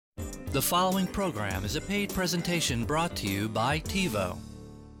The following program is a paid presentation brought to you by Tivo.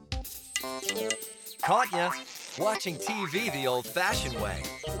 Caught ya watching TV the old-fashioned way,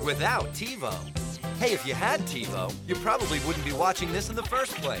 without Tivo. Hey, if you had Tivo, you probably wouldn't be watching this in the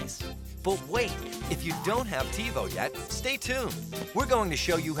first place. But wait, if you don't have Tivo yet, stay tuned. We're going to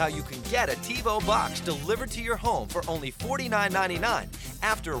show you how you can get a Tivo box delivered to your home for only $49.99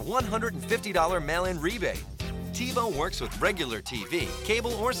 after a $150 mail-in rebate. Tivo works with regular TV,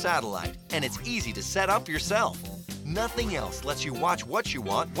 cable, or satellite, and it's easy to set up yourself. Nothing else lets you watch what you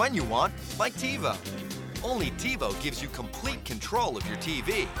want, when you want, like Tivo. Only Tivo gives you complete control of your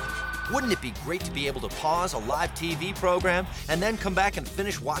TV. Wouldn't it be great to be able to pause a live TV program and then come back and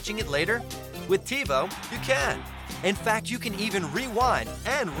finish watching it later? With Tivo, you can. In fact, you can even rewind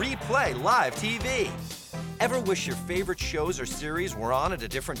and replay live TV. Ever wish your favorite shows or series were on at a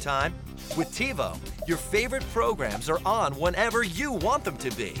different time? With Tivo, your favorite programs are on whenever you want them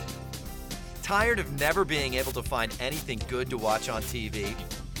to be. Tired of never being able to find anything good to watch on TV?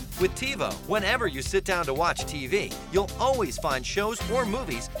 With Tivo, whenever you sit down to watch TV, you'll always find shows or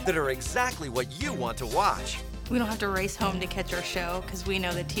movies that are exactly what you want to watch. We don't have to race home to catch our show because we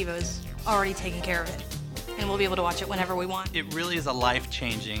know that Tivo's already taking care of it. And we'll be able to watch it whenever we want. It really is a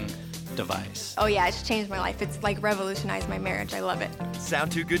life-changing device. Oh yeah, it's changed my life. It's like revolutionized my marriage. I love it. Sound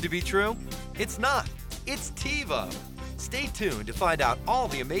too good to be true? It's not. It's Tivo. Stay tuned to find out all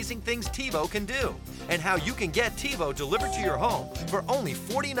the amazing things Tivo can do and how you can get Tivo delivered to your home for only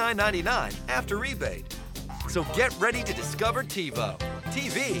 $49.99 after rebate. So get ready to discover Tivo.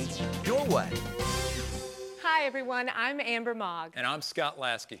 TV your way. Hi everyone, I'm Amber Mogg. And I'm Scott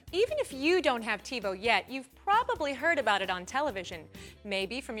Lasky. Even if you don't have Tivo yet, you've probably heard about it on television.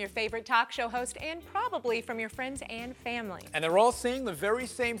 Maybe from your favorite talk show host and probably from your friends and family. And they're all saying the very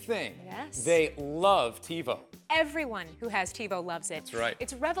same thing. Yes. They love TiVo. Everyone who has Tivo loves it. That's right.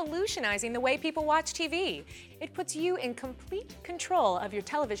 It's revolutionizing the way people watch TV. It puts you in complete control of your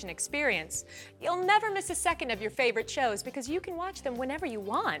television experience. You'll never miss a second of your favorite shows because you can watch them whenever you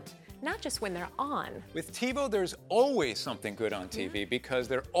want, not just when they're on. With TiVo, there's always something good on TV because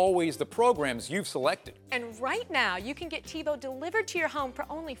they're always the programs you've selected. And right now, you can get Tivo delivered to your home for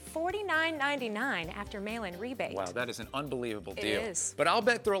only $49.99 after mail-in rebate. Wow, that is an unbelievable deal. It is. But I'll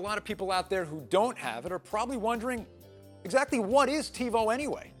bet there are a lot of people out there who don't have it are probably wondering exactly what is TiVo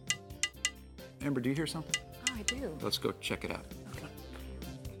anyway. Amber, do you hear something? Oh, I do. Let's go check it out. Okay.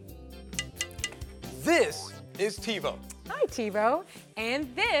 This is TiVo. Hi, Tivo.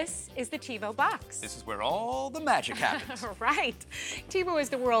 And this is the Tivo box. This is where all the magic happens. Right. Tivo is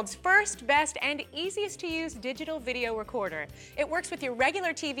the world's first, best, and easiest to use digital video recorder. It works with your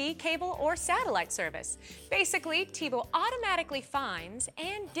regular TV, cable, or satellite service. Basically, Tivo automatically finds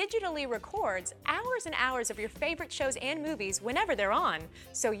and digitally records hours and hours of your favorite shows and movies whenever they're on,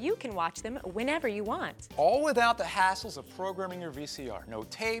 so you can watch them whenever you want. All without the hassles of programming your VCR. No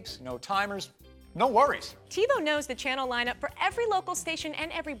tapes, no timers, no worries. Tivo knows the channel lineup for every local station and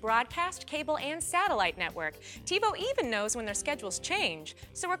every broadcast, cable, and satellite network. Tivo even knows when their schedules change,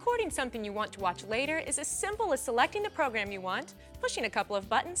 so recording something you want to watch later is as simple as selecting the program you want, pushing a couple of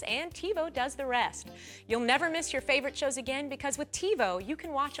buttons, and Tivo does the rest. You'll never miss your favorite shows again because with Tivo, you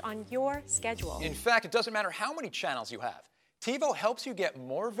can watch on your schedule. In fact, it doesn't matter how many channels you have. Tivo helps you get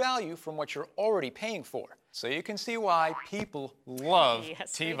more value from what you're already paying for. So you can see why people love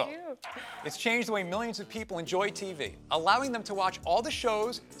Yes, TiVo. they do. It's changed the way millions of people enjoy TV, allowing them to watch all the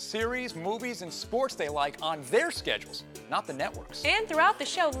shows, series, movies, and sports they like on their schedules, not the networks. And throughout the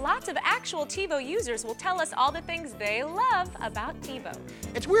show, lots of actual Tivo users will tell us all the things they love about Tivo.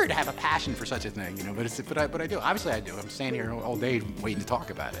 It's weird to have a passion for such a thing, you know, but I do. Obviously I do. I'm staying here all day waiting to talk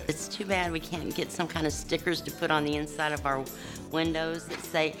about it. It's too bad we can't get some kind of stickers to put on the inside of our windows that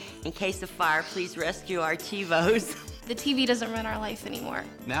say, in case of fire, please rescue our TiVos. The TV doesn't run our life anymore.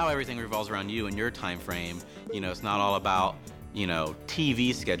 Now everything revolves around you and your time frame. You know, it's not all about, you know,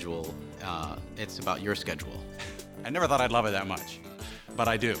 TV schedule. It's about your schedule. I never thought I'd love it that much, but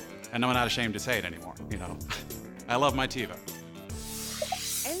I do. And I'm not ashamed to say it anymore, you know. I love my TiVo.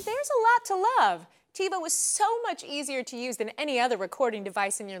 And there's a lot to love. Tivo is so much easier to use than any other recording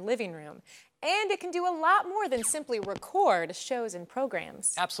device in your living room. And it can do a lot more than simply record shows and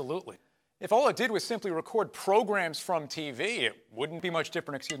programs. Absolutely. If all it did was simply record programs from TV, it wouldn't be much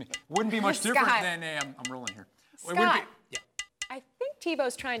different, wouldn't be much different than, I'm rolling here. Scott, I think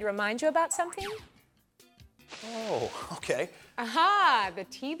Tivo's trying to remind you about something. Oh, okay. Aha, the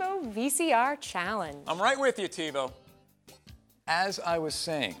Tivo VCR Challenge. I'm right with you, Tivo. As I was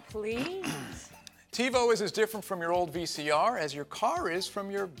saying, Please. TiVo is as different from your old VCR as your car is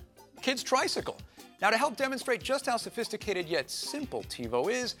from your kid's tricycle. Now, to help demonstrate just how sophisticated yet simple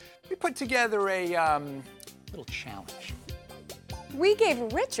TiVo is, we put together a little challenge. We gave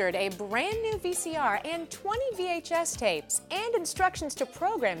Richard a brand new VCR and 20 VHS tapes and instructions to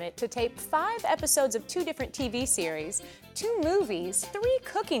program it to tape 5 episodes of 2 different TV series, 2 movies, 3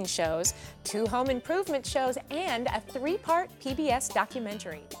 cooking shows, 2 home improvement shows, and a 3-part PBS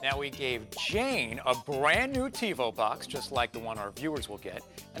documentary. Now, we gave Jane a brand new TiVo box, just like the one our viewers will get,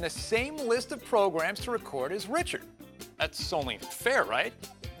 and the same list of programs to record as Richard. That's only fair, right?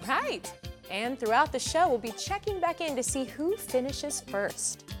 Right. And throughout the show, we'll be checking back in to see who finishes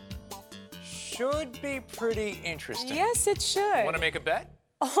first. Should be pretty interesting. Yes, it should. Want to make a bet?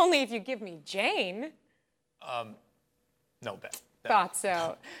 Only if you give me Jane. No bet. Thought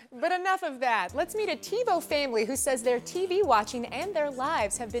so. But enough of that. Let's meet a TiVo family who says their TV watching and their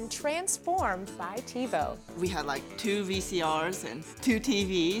lives have been transformed by TiVo. We had like 2 VCRs and 2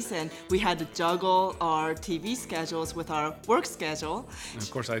 TVs, and we had to juggle our TV schedules with our work schedule. And of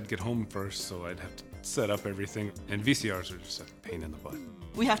course, I'd get home first, so I'd have to set up everything, and VCRs are just a pain in the butt.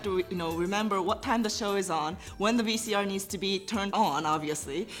 We have to, remember what time the show is on, when the VCR needs to be turned on,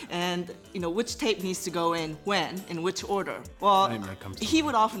 obviously, and, which tape needs to go in when, in which order. Well, he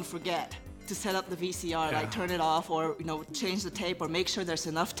would often forget to set up the VCR, like turn it off or, change the tape or make sure there's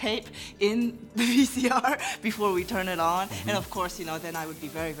enough tape in the VCR before we turn it on. And of course, then I would be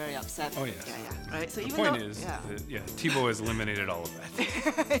very, very upset. Oh, yes. Yeah, right? So the point is, TiVo has eliminated all of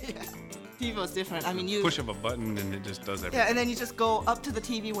that. Yeah. TiVo's different. I mean, you push of a button and it just does everything. Yeah, and then you just go up to the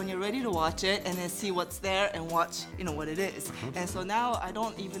TV when you're ready to watch it, and then see what's there and watch, what it is. And so now I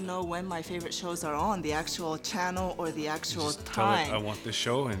don't even know when my favorite shows are on, the actual channel or the actual just time. Tell it, I want this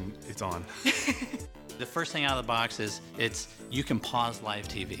show, and it's on. The first thing out of the box is you can pause live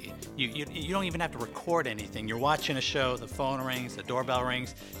TV. You don't even have to record anything. You're watching a show, the phone rings, the doorbell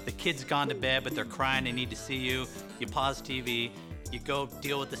rings, the kid's gone to bed but they're crying, they need to see you. You pause TV, you go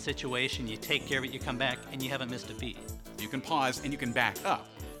deal with the situation, you take care of it, you come back, and you haven't missed a beat. You can pause and you can back up.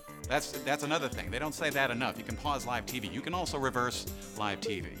 That's another thing. They don't say that enough. You can pause live TV. You can also reverse live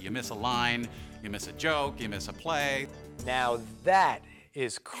TV. You miss a line, you miss a joke, you miss a play. Now that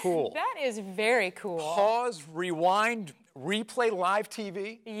is cool. That is very cool. Pause, rewind, replay live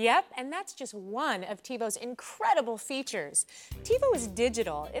TV? Yep, and that's just one of TiVo's incredible features. TiVo is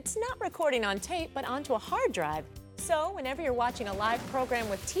digital. It's not recording on tape, but onto a hard drive. So whenever you're watching a live program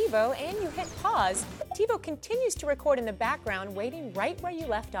with TiVo and you hit pause, TiVo continues to record in the background, waiting right where you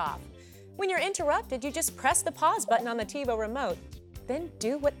left off. When you're interrupted, you just press the pause button on the TiVo remote. Then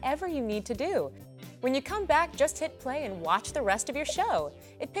do whatever you need to do. When you come back, just hit play and watch the rest of your show.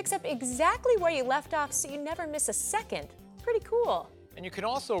 It picks up exactly where you left off, so you never miss a second. Pretty cool. And you can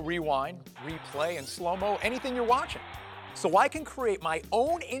also rewind, replay, and slow-mo anything you're watching. So I can create my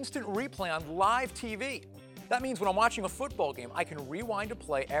own instant replay on live TV. That means when I'm watching a football game, I can rewind a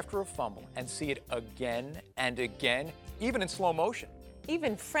play after a fumble and see it again and again, even in slow motion.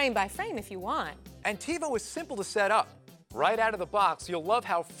 Even frame by frame if you want. And TiVo is simple to set up. Right out of the box, you'll love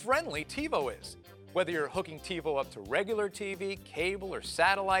how friendly TiVo is. Whether you're hooking TiVo up to regular TV, cable, or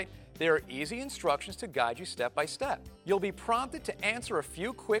satellite, there are easy instructions to guide you step by step. You'll be prompted to answer a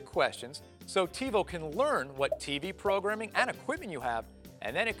few quick questions so TiVo can learn what TV programming and equipment you have,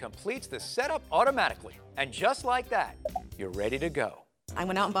 and then it completes the setup automatically. And just like that, you're ready to go. I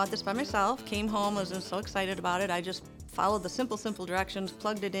went out and bought this by myself, came home, I was so excited about it. I just followed the simple directions,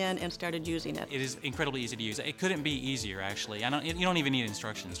 plugged it in, and started using it. It is incredibly easy to use. It couldn't be easier, actually. You don't even need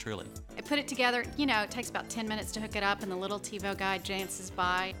instructions, truly. I put it together. It takes about 10 minutes to hook it up, and the little TiVo guy dances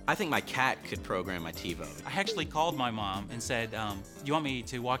by. I think my cat could program my TiVo. I actually called my mom and said, you want me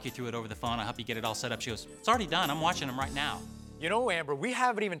to walk you through it over the phone? I'll help you get it all set up. She goes, it's already done. I'm watching them right now. You know, Amber, we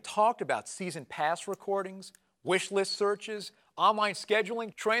haven't even talked about season pass recordings, wish list searches, online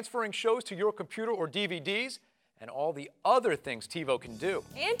scheduling, transferring shows to your computer or DVDs, and all the other things TiVo can do.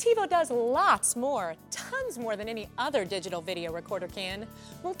 And TiVo does lots more, tons more than any other digital video recorder can.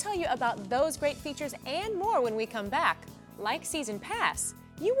 We'll tell you about those great features and more when we come back, like Season Pass.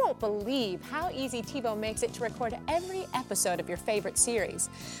 You won't believe how easy TiVo makes it to record every episode of your favorite series.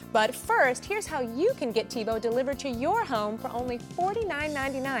 But first, here's how you can get TiVo delivered to your home for only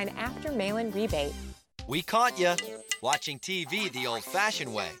 $49.99 after mail-in rebate. We caught ya watching TV the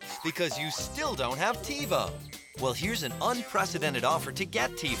old-fashioned way because you still don't have TiVo. Well, here's an unprecedented offer to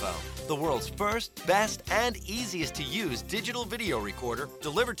get TiVo, the world's first, best, and easiest to use digital video recorder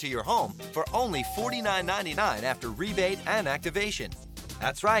delivered to your home for only $49.99 after rebate and activation.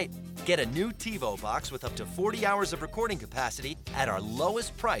 That's right, Get a new Tivo box with up to 40 hours of recording capacity at our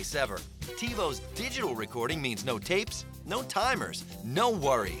lowest price ever. Tivo's digital recording means no tapes, no timers, no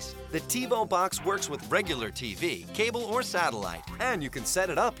worries. The Tivo box works with regular TV, cable, or satellite, and you can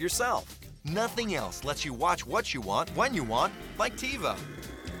set it up yourself. Nothing else lets you watch what you want, when you want, like Tivo.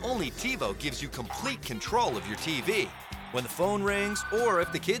 Only Tivo gives you complete control of your TV. When the phone rings, or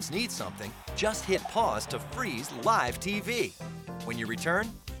if the kids need something, just hit pause to freeze live TV. When you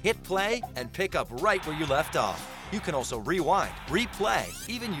return, hit play and pick up right where you left off. You can also rewind, replay,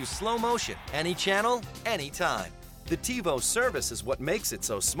 even use slow motion, any channel, anytime. The Tivo service is what makes it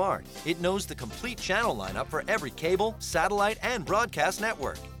so smart. It knows the complete channel lineup for every cable, satellite, and broadcast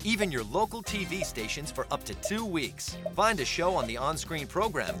network. Even your local TV stations for up to 2 weeks. Find a show on the on-screen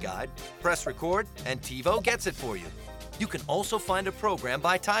program guide, press record, and Tivo gets it for you. You can also find a program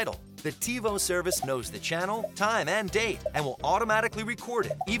by title. The Tivo service knows the channel, time, and date, and will automatically record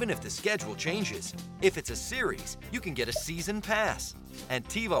it, even if the schedule changes. If it's a series, you can get a season pass. And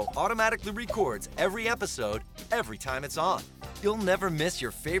Tivo automatically records every episode, every time it's on. You'll never miss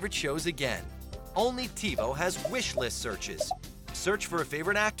your favorite shows again. Only Tivo has wish list searches. Search for a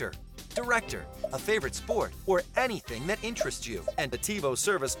favorite actor, director, a favorite sport, or anything that interests you. And the Tivo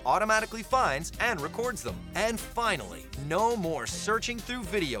service automatically finds and records them. And finally, no more searching through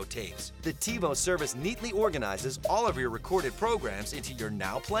videotapes. The Tivo service neatly organizes all of your recorded programs into your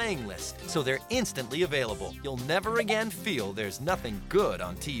Now Playing list, so they're instantly available. You'll never again feel there's nothing good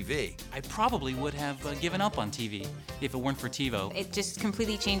on TV. I probably would have given up on TV if it weren't for Tivo. It just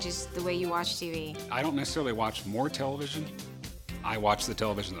completely changes the way you watch TV. I don't necessarily watch more television. I watch the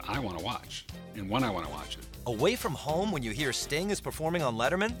television that I want to watch and when I want to watch it. Away from home when you hear Sting is performing on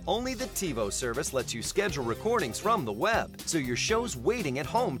Letterman? Only the Tivo service lets you schedule recordings from the web, so your show's waiting at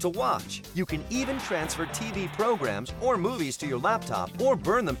home to watch. You can even transfer TV programs or movies to your laptop or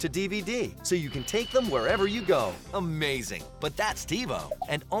burn them to DVD, so you can take them wherever you go. Amazing. But that's Tivo.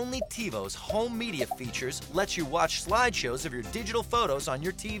 And only Tivo's home media features lets you watch slideshows of your digital photos on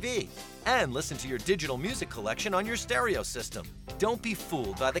your TV and listen to your digital music collection on your stereo system. Don't be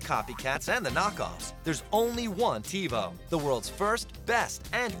fooled by the copycats and the knockoffs. There's only one Tivo, the world's first, best,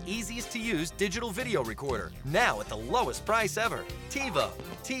 and easiest to use digital video recorder, now at the lowest price ever. Tivo,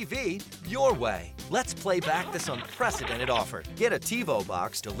 TV your way. Let's play back this unprecedented offer. Get a Tivo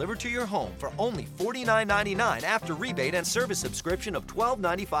box delivered to your home for only $49.99 after rebate and service subscription of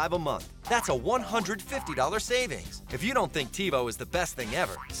 $12.95 a month. That's a $150 savings. If you don't think Tivo is the best thing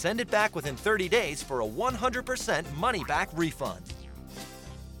ever, send it back within 30 days for a 100% money-back refund.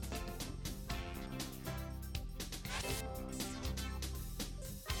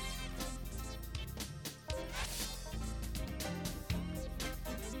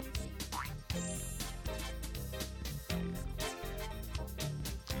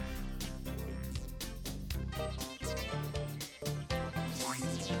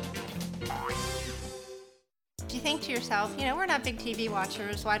 You think to yourself, we're not big TV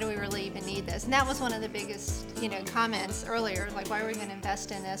watchers. Why do we really even need this? And that was one of the biggest, comments earlier. Like, why are we going to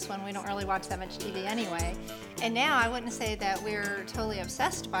invest in this when we don't really watch that much TV anyway? And now I wouldn't say that we're totally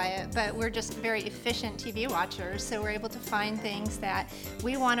obsessed by it, but we're just very efficient TV watchers. So we're able to find things that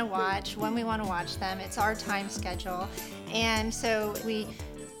we want to watch when we want to watch them. It's our time schedule. And so we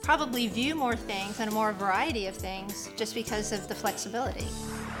probably view more things and a more variety of things just because of the flexibility.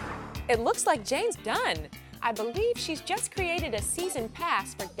 It looks like Jane's done. I believe she's just created a season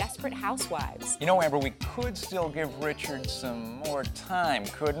pass for Desperate Housewives. Amber, we could still give Richard some more time,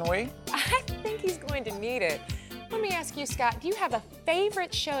 couldn't we? I think he's going to need it. Let me ask you, Scott, do you have a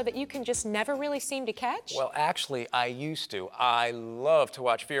favorite show that you can just never really seem to catch? Well, actually, I used to. I love to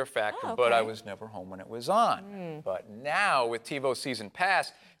watch Fear Factor, but I was never home when it was on. But now, with TiVo's Season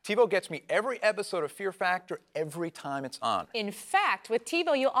Pass, TiVo gets me every episode of Fear Factor every time it's on. In fact, with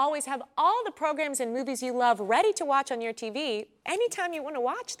TiVo, you'll always have all the programs and movies you love ready to watch on your TV anytime you want to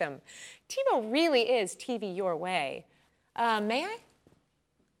watch them. TiVo really is TV your way. May I?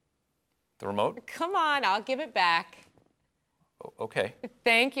 The remote? Come on, I'll give it back. Okay.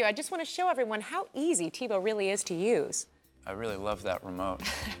 Thank you. I just want to show everyone how easy TiVo really is to use. I really love that remote.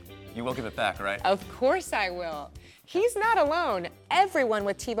 You will give it back, right? Of course I will. He's not alone. Everyone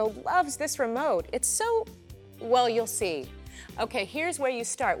with TiVo loves this remote. It's so, well, you'll see. Okay, here's where you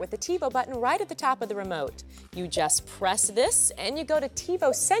start with the TiVo button right at the top of the remote. You just press this and you go to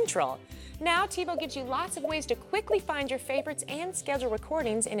TiVo Central. Now, TiVo gives you lots of ways to quickly find your favorites and schedule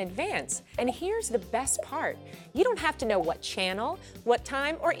recordings in advance. And here's the best part. You don't have to know what channel, what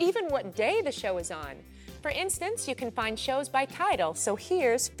time, or even what day the show is on. For instance, you can find shows by title, so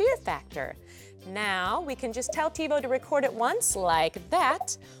here's Fear Factor. Now, we can just tell TiVo to record it once, like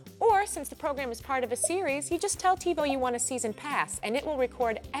that, Or, since the program is part of a series, you just tell TiVo you want a season pass, and it will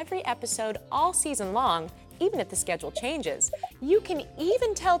record every episode all season long, even if the schedule changes. You can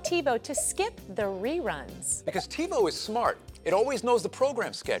even tell TiVo to skip the reruns. Because TiVo is smart. It always knows the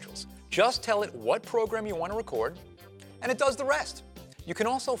program schedules. Just tell it what program you want to record, and it does the rest. You can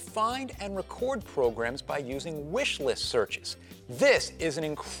also find and record programs by using wish list searches. This is an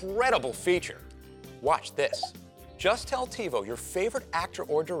incredible feature. Watch this. Just tell TiVo your favorite actor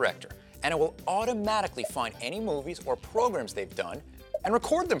or director, and it will automatically find any movies or programs they've done and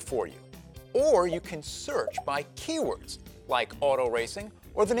record them for you. Or you can search by keywords, like auto racing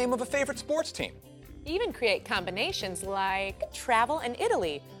or the name of a favorite sports team. Even create combinations like travel and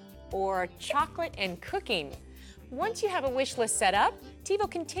Italy or chocolate and cooking. Once you have a wish list set up,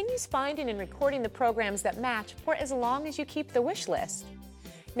 TiVo continues finding and recording the programs that match for as long as you keep the wish list.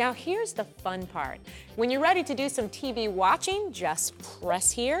 Now here's the fun part. When you're ready to do some TV watching, just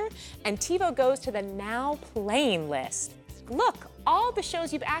press here, and TiVo goes to the Now Playing list. Look, all the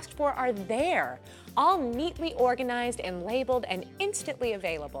shows you've asked for are there, all neatly organized and labeled and instantly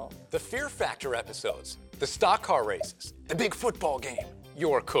available. The Fear Factor episodes, the stock car races, the big football game,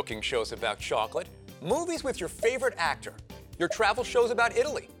 your cooking shows about chocolate, movies with your favorite actor, your travel shows about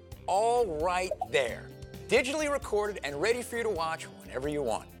Italy, all right there. Digitally recorded and ready for you to watch whenever you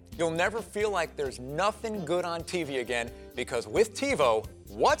want. You'll never feel like there's nothing good on TV again, because with TiVo,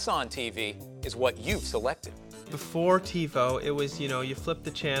 what's on TV is what you've selected. Before TiVo, it was, you flip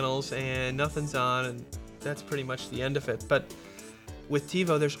the channels and nothing's on, and that's pretty much the end of it. But with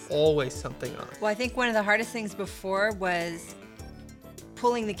TiVo, there's always something on. Well, I think one of the hardest things before was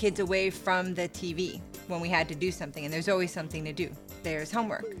pulling the kids away from the TV when we had to do something, and there's always something to do. There's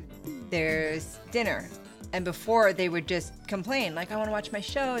homework, there's dinner, and before they would just complain, like, I want to watch my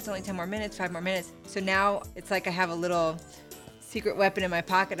show, it's only 10 more minutes, 5 more minutes. So now it's like I have a little secret weapon in my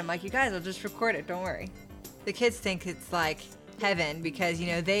pocket. I'm like, you guys, I'll just record it, don't worry. The kids think it's like heaven because,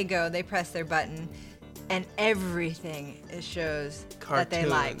 they go, they press their button, and everything is shows that they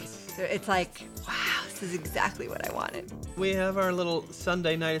like. So it's like, wow, this is exactly what I wanted. We have our little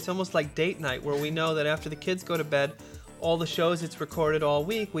Sunday night. It's almost like date night, where we know that after the kids go to bed, all the shows it's recorded all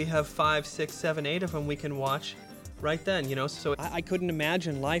week, we have 5, 6, 7, 8 of them we can watch right then, So I couldn't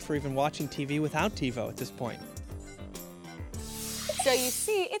imagine life or even watching TV without TiVo at this point. So you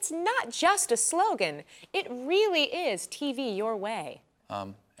see, it's not just a slogan. It really is TV your way.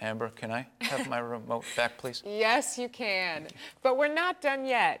 Amber, can I have my remote back, please? Yes, you can. But we're not done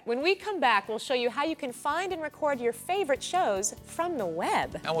yet. When we come back, we'll show you how you can find and record your favorite shows from the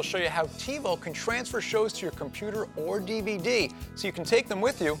web. And we'll show you how TiVo can transfer shows to your computer or DVD so you can take them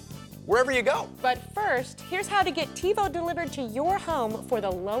with you wherever you go. But first, here's how to get TiVo delivered to your home for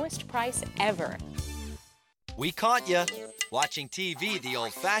the lowest price ever. We caught ya watching TV the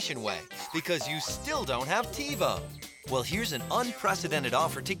old-fashioned way because you still don't have TiVo. Well, here's an unprecedented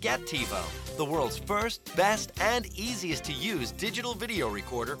offer to get TiVo, the world's first, best, and easiest to use digital video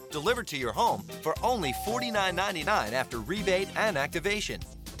recorder delivered to your home for only $49.99 after rebate and activation.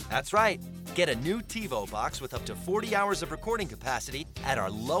 That's right. Get a new TiVo box with up to 40 hours of recording capacity at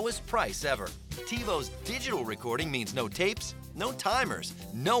our lowest price ever. TiVo's digital recording means no tapes, no timers,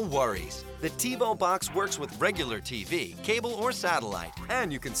 no worries. The TiVo box works with regular TV, cable, or satellite,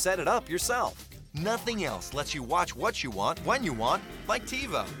 and you can set it up yourself. Nothing else lets you watch what you want, when you want, like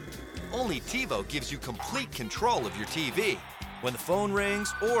TiVo. Only TiVo gives you complete control of your TV. When the phone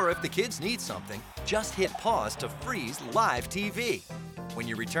rings, or if the kids need something, just hit pause to freeze live TV. When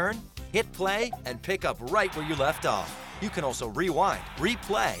you return, hit play and pick up right where you left off. You can also rewind,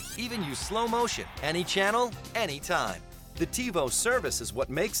 replay, even use slow motion, any channel, anytime. The TiVo service is what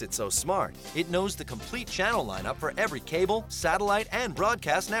makes it so smart. It knows the complete channel lineup for every cable, satellite, and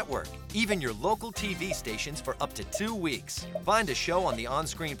broadcast network. Even your local TV stations for up to 2 weeks. Find a show on the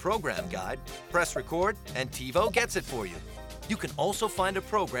on-screen program guide, press record, and TiVo gets it for you. You can also find a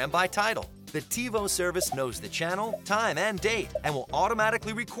program by title. The TiVo service knows the channel, time, and date, and will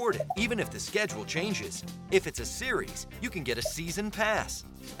automatically record it, even if the schedule changes. If it's a series, you can get a season pass.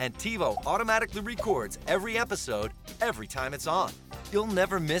 And TiVo automatically records every episode, every time it's on. You'll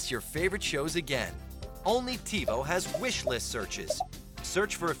never miss your favorite shows again. Only TiVo has wish list searches.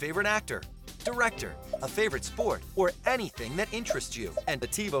 Search for a favorite actor, director, a favorite sport, or anything that interests you. And the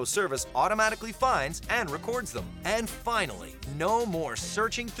TiVo service automatically finds and records them. And finally, no more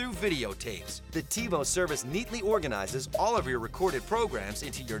searching through videotapes. The TiVo service neatly organizes all of your recorded programs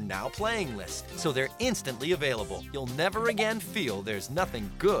into your Now Playing list, so they're instantly available. You'll never again feel there's nothing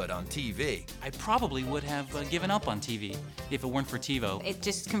good on TV. I probably would have given up on TV if it weren't for TiVo. It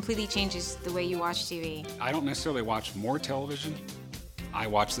just completely changes the way you watch TV. I don't necessarily watch more television. I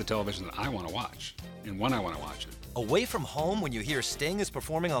watch the television that I want to watch and when I want to watch it. Away from home when you hear Sting is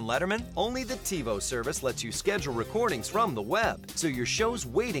performing on Letterman? Only the Tivo service lets you schedule recordings from the web, so your show's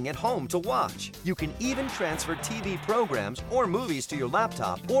waiting at home to watch. You can even transfer TV programs or movies to your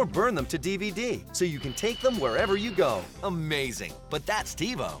laptop or burn them to DVD, so you can take them wherever you go. Amazing! But that's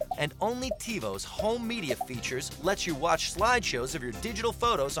Tivo. And only Tivo's home media features lets you watch slideshows of your digital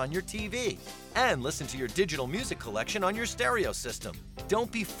photos on your TV and listen to your digital music collection on your stereo system.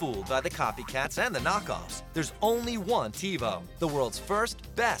 Don't be fooled by the copycats and the knockoffs. There's only one Tivo, the world's first,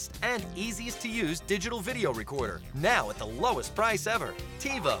 best, and easiest to use digital video recorder, now at the lowest price ever.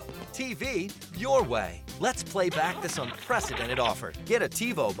 Tivo, TV your way. Let's play back this unprecedented offer. Get a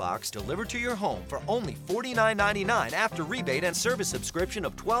Tivo box delivered to your home for only $49.99 after rebate and service subscription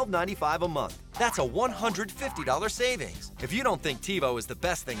of $12.95 a month. That's a $150 savings. If you don't think Tivo is the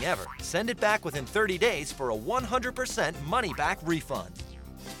best thing ever, send it back within 30 days for a 100% money-back refund.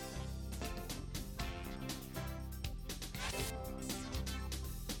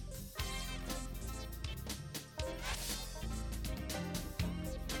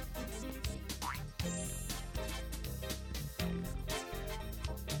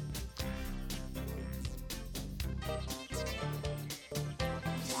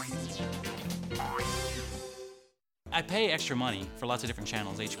 I pay extra money for lots of different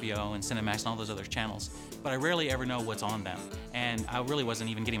channels, HBO and Cinemax and all those other channels, but I rarely ever know what's on them, and I really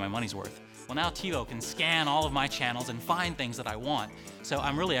wasn't even getting my money's worth. Well, now Tivo can scan all of my channels and find things that I want, so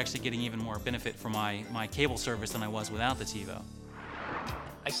I'm really actually getting even more benefit from my cable service than I was without the Tivo.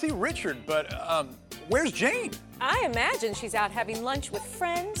 I see Richard, but where's Jane? I imagine she's out having lunch with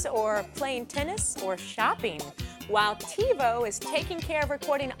friends or playing tennis or shopping, while Tivo is taking care of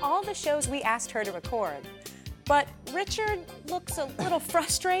recording all the shows we asked her to record. But Richard looks a little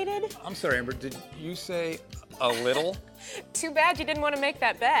frustrated. I'm sorry, Amber, did you say a little? Too bad you didn't want to make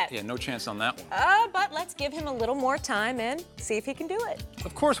that bet. Yeah, no chance on that one. But let's give him a little more time and see if he can do it.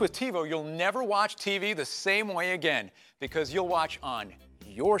 Of course, with Tivo, you'll never watch TV the same way again because you'll watch on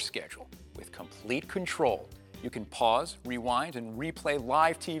your schedule with complete control. You can pause, rewind, and replay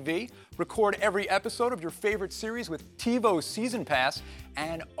live TV, record every episode of your favorite series with Tivo's Season Pass,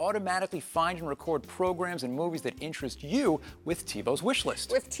 and automatically find and record programs and movies that interest you with Tivo's wish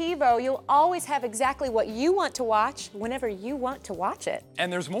list. With Tivo, you'll always have exactly what you want to watch whenever you want to watch it.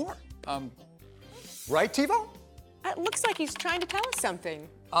 And there's more. Right, Tivo? It looks like he's trying to tell us something.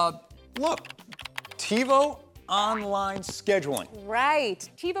 Look, Tivo online scheduling. Right.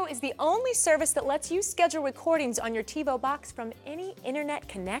 Tivo is the only service that lets you schedule recordings on your Tivo box from any internet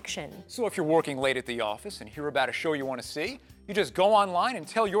connection. So if you're working late at the office and hear about a show you want to see, you just go online and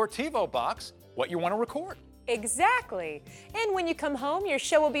tell your Tivo box what you want to record. Exactly. And when you come home, your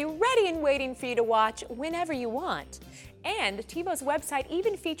show will be ready and waiting for you to watch whenever you want. And Tivo's website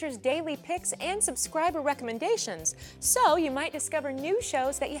even features daily picks and subscriber recommendations, so you might discover new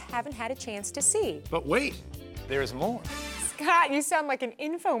shows that you haven't had a chance to see. But wait, there's more. Scott, you sound like an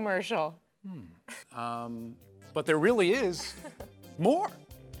infomercial. But there really is more.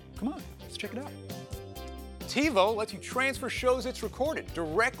 Come on, let's check it out. Tivo lets you transfer shows it's recorded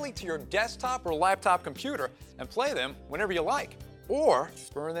directly to your desktop or laptop computer and play them whenever you like. Or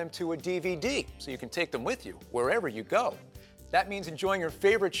burn them to a DVD so you can take them with you wherever you go. That means enjoying your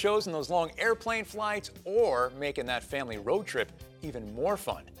favorite shows in those long airplane flights or making that family road trip even more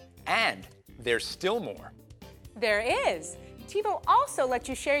fun. And there's still more. There is. Tivo also lets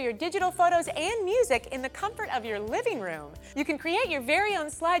you share your digital photos and music in the comfort of your living room. You can create your very own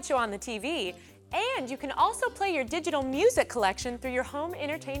slideshow on the TV, and you can also play your digital music collection through your home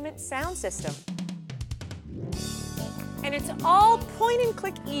entertainment sound system. And it's all point and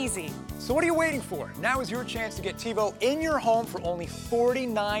click easy. So what are you waiting for? Now is your chance to get Tivo in your home for only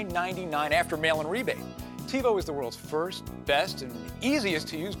 $49.99 after mail-in rebate. Tivo is the world's first, best, and easiest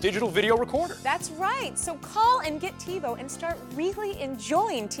to use digital video recorder. That's right. So call and get Tivo and start really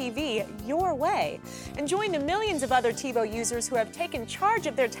enjoying TV your way. And join the millions of other Tivo users who have taken charge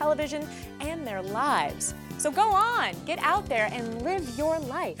of their television and their lives. So go on, get out there and live your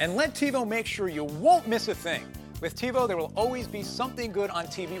life. And let Tivo make sure you won't miss a thing. With Tivo, there will always be something good on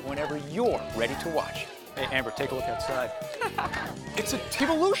TV whenever you're ready to watch. Hey, Amber, take a look outside. It's a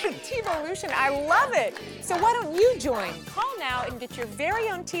Tivolution. Tivolution, I love it. So why don't you join? Call now and get your very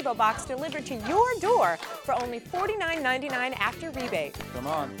own Tivo box delivered to your door for only $49.99 after rebate. Come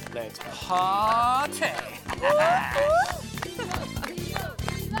on, let's party.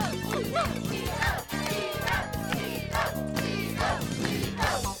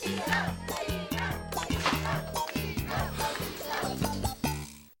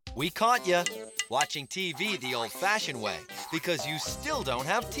 We caught ya watching TV the old-fashioned way, because you still don't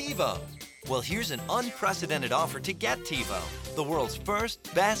have TiVo. Well, here's an unprecedented offer to get TiVo, the world's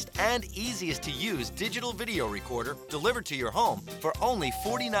first, best, and easiest to use digital video recorder delivered to your home for only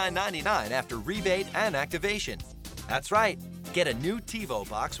 $49.99 after rebate and activation. That's right. Get a new TiVo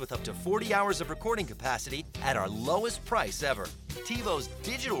box with up to 40 hours of recording capacity at our lowest price ever. TiVo's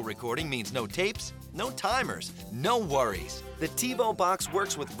digital recording means no tapes, no timers, no worries. The TiVo box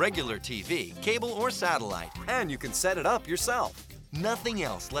works with regular TV, cable, or satellite, and you can set it up yourself. Nothing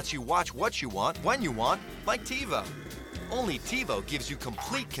else lets you watch what you want, when you want, like TiVo. Only TiVo gives you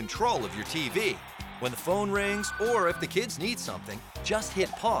complete control of your TV. When the phone rings, or if the kids need something, just hit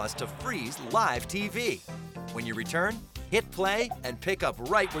pause to freeze live TV. When you return, hit play and pick up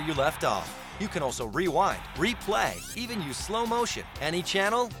right where you left off. You can also rewind, replay, even use slow motion, any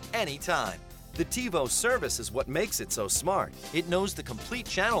channel, anytime. The TiVo service is what makes it so smart. It knows the complete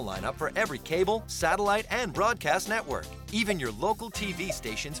channel lineup for every cable, satellite, and broadcast network. Even your local TV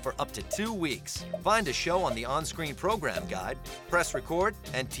stations for up to 2 weeks. Find a show on the on-screen program guide, press record,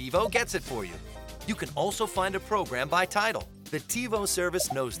 and TiVo gets it for you. You can also find a program by title. The TiVo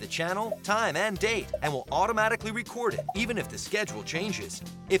service knows the channel, time, and date and will automatically record it, even if the schedule changes.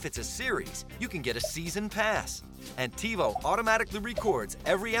 If it's a series, you can get a season pass. And TiVo automatically records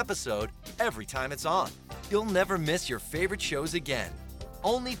every episode, every time it's on. You'll never miss your favorite shows again.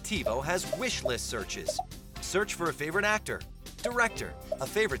 Only TiVo has wish list searches. Search for a favorite actor, director, a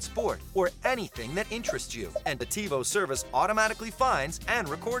favorite sport, or anything that interests you. And the TiVo service automatically finds and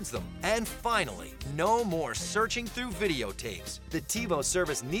records them. And finally, no more searching through videotapes. The TiVo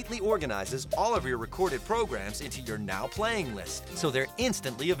service neatly organizes all of your recorded programs into your Now Playing list, so they're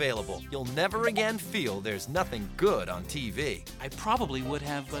instantly available. You'll never again feel there's nothing good on TV. I probably would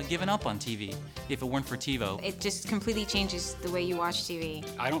have given up on TV if it weren't for TiVo. It just completely changes the way you watch TV.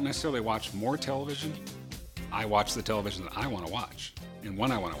 I don't necessarily watch more television. I watch the television that I want to watch and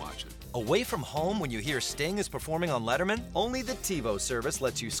when I want to watch it. Away from home when you hear Sting is performing on Letterman? Only the TiVo service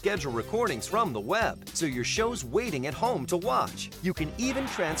lets you schedule recordings from the web, so your show's waiting at home to watch. You can even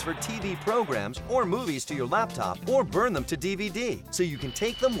transfer TV programs or movies to your laptop or burn them to DVD, so you can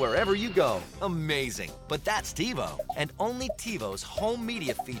take them wherever you go. Amazing. But that's TiVo. And only TiVo's home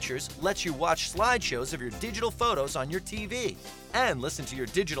media features lets you watch slideshows of your digital photos on your TV and listen to your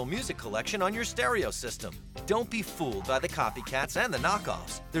digital music collection on your stereo system. Don't be fooled by the copycats and the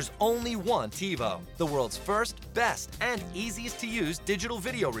knockoffs. There's only one TiVo, the world's first, best, and easiest to use digital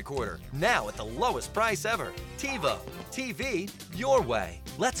video recorder, now at the lowest price ever. TiVo. TV your way.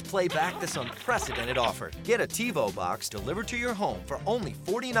 Let's play back this unprecedented offer. Get a TiVo box delivered to your home for only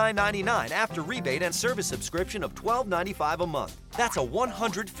 $49.99 after rebate and service subscription of $12.95 a month. That's a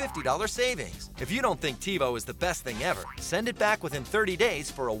 $150 savings. If you don't think TiVo is the best thing ever, send it back within 30 days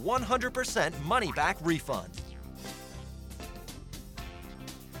for a 100% money-back refund.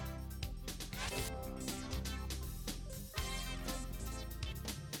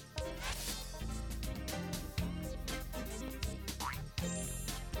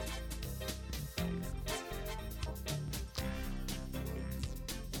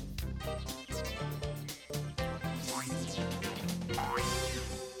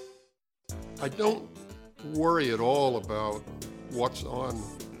 I don't worry at all about what's on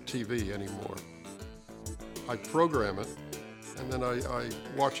TV anymore. I program it, and then I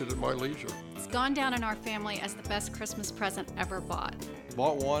watch it at my leisure. It's gone down in our family as the best Christmas present ever bought.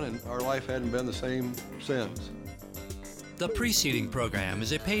 Bought one, and our life hadn't been the same since. The preceding program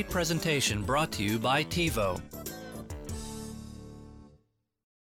is a paid presentation brought to you by TiVo.